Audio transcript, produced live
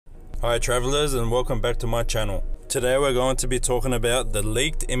Hi travelers, and welcome back to my channel. Today we're going to be talking about the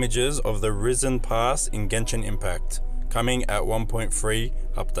leaked images of the Resin pass in Genshin Impact, coming at 1.3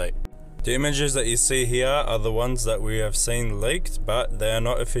 update. The images that you see here are the ones that we have seen leaked, but they are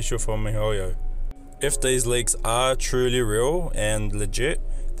not official from miHoYo. If these leaks are truly real and legit,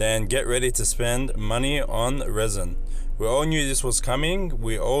 then get ready to spend money on resin. We all knew this was coming.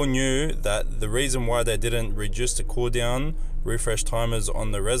 We all knew that the reason why they didn't reduce the cooldown refresh timers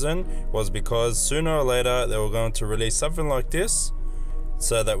on the resin was because sooner or later they were going to release something like this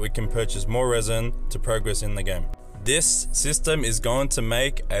so that we can purchase more resin to progress in the game. This system is going to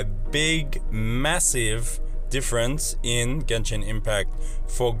make a big, massive difference in Genshin Impact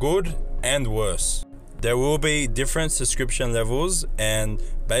for good and worse. There will be different subscription levels, and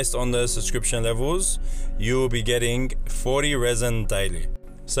based on the subscription levels, you will be getting 40 resin daily.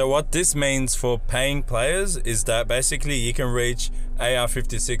 So what this means for paying players is that basically you can reach AR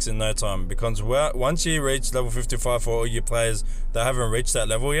 56 in no time, because once you reach level 55 for all you players that haven't reached that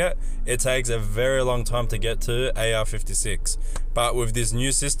level yet, it takes a very long time to get to AR 56. But with this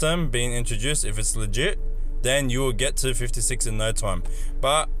new system being introduced, if it's legit, then you will get to 56 in no time.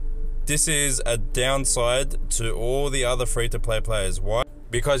 But this is a downside to all the other free-to-play players. Why?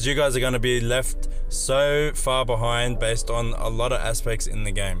 Because you guys are going to be left so far behind based on a lot of aspects in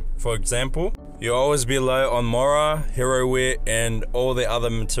the game. For example, you'll always be low on Mora, Hero Wit, and all the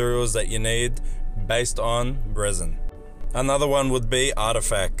other materials that you need based on resin. Another one would be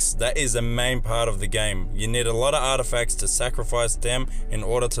artifacts. That is a main part of the game. You need a lot of artifacts to sacrifice them in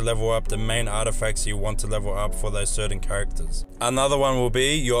order to level up the main artifacts you want to level up for those certain characters. Another one will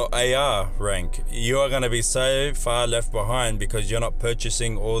be your AR rank. You are going to be so far left behind because you're not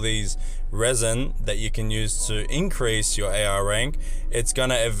purchasing all these resin that you can use to increase your AR rank. It's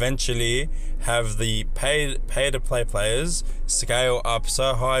going to eventually have the pay-to-play players scale up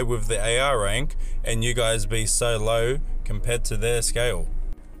so high with the AR rank and you guys be so low compared to their scale.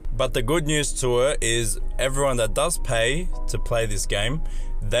 But the good news to it is everyone that does pay to play this game,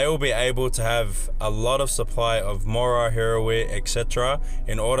 they will be able to have a lot of supply of Mora, Hero Wit, etc.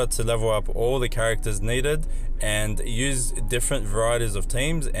 in order to level up all the characters needed and use different varieties of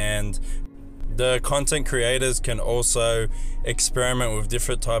teams. And the content creators can also experiment with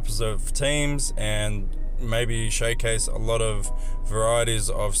different types of teams and maybe showcase a lot of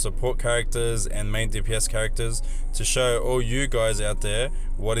varieties of support characters and main DPS characters to show all you guys out there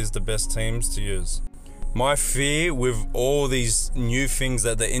what is the best teams to use. My fear with all these new things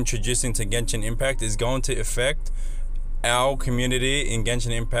that they're introducing to Genshin Impact is going to affect our community in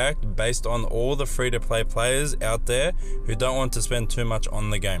Genshin Impact based on all the free-to-play players out there who don't want to spend too much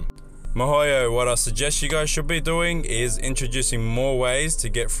on the game. miHoYo, what I suggest you guys should be doing is introducing more ways to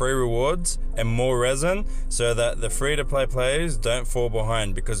get free rewards and more resin so that the free-to-play players don't fall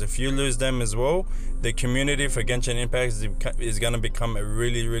behind, because if you lose them as well, the community for Genshin Impact is going to become a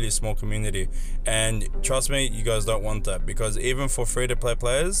really small community. And trust me, you guys don't want that, because even for free-to-play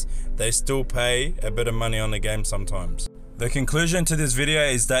players, they still pay a bit of money on the game sometimes. The conclusion to this video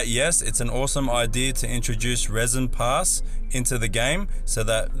is that yes, it's an awesome idea to introduce Resin Pass into the game so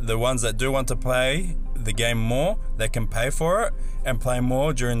that the ones that do want to play the game more, they can pay for it and play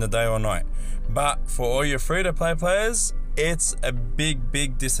more during the day or night. But for all your free-to-play players, it's a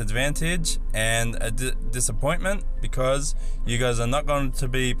big disadvantage and a disappointment, because you guys are not going to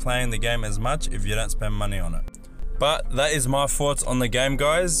be playing the game as much if you don't spend money on it. But that is my thoughts on the game,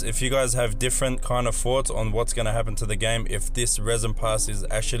 guys. If you guys have different kind of thoughts on what's going to happen to the game if this Resin Pass is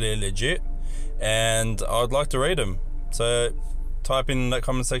actually legit, and I would like to read them. So type in the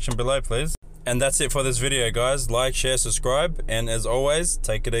comment section below, please. And that's it for this video, guys. Like, share, subscribe, and as always,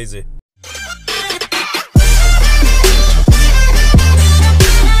 take it easy.